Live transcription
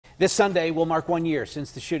This Sunday will mark 1 year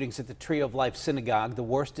since the shootings at the Tree of Life synagogue, the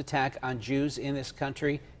worst attack on Jews in this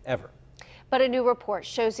country ever. But a new report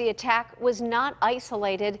shows the attack was not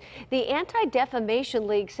isolated. The Anti-Defamation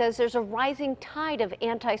League says there's a rising tide of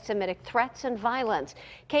anti-Semitic threats and violence.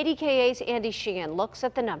 KDKA's Sheehan looks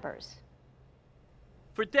at the numbers.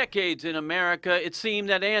 For decades in America, it seemed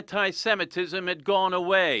that anti-Semitism had gone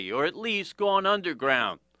away, or at least gone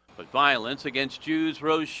underground. But violence against Jews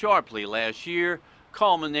rose sharply last year,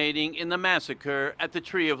 culminating in the massacre at the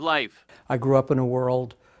Tree of Life. I grew up in a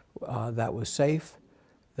world that was safe,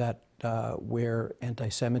 where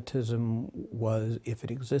anti-Semitism was, if it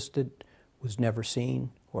existed, was never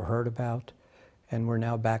seen or heard about. And we're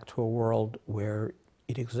now back to a world where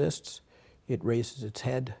it exists, it raises its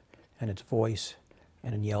head and its voice,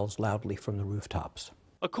 and it yells loudly from the rooftops.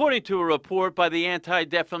 According to a report by the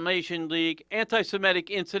Anti-Defamation League,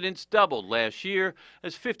 anti-Semitic incidents doubled last year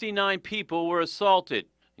as 59 people were assaulted,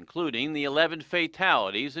 including the 11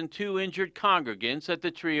 fatalities and 2 injured congregants at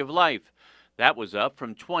the Tree of Life. That was up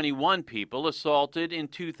from 21 people assaulted in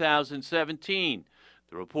 2017.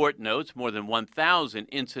 The report notes more than 1,000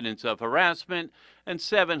 incidents of harassment and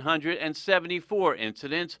 774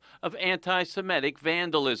 incidents of anti-Semitic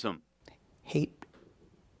vandalism. Hate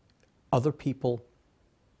other people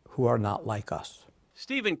who are not like us.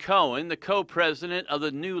 Stephen Cohen, the co-president of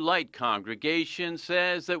the New Light congregation,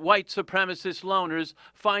 says that white supremacist loners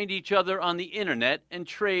find each other on the internet and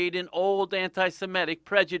trade in old anti-Semitic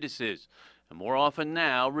prejudices, and more often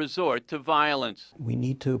now resort to violence. We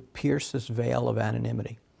need to pierce this veil of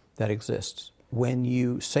anonymity that exists. When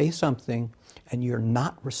you say something and you're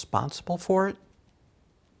not responsible for it,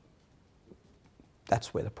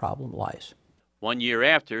 that's where the problem lies. 1 year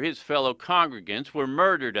after his fellow congregants were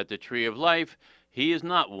murdered at the Tree of Life, he is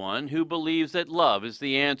not one who believes that love is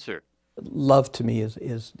the answer. Love to me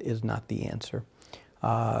is not the answer.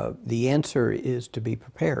 The answer is to be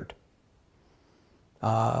prepared.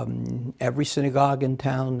 Every synagogue in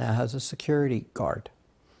town now has a security guard.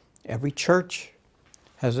 Every church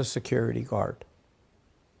has a security guard.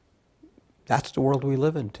 That's the world we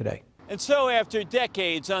live in today. And so after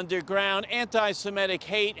decades underground, anti-Semitic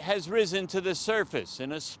hate has risen to the surface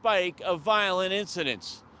in a spike of violent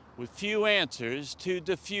incidents with few answers to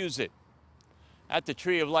diffuse it. At the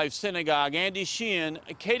Tree of Life synagogue, Sheehan,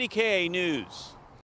 KDKA News.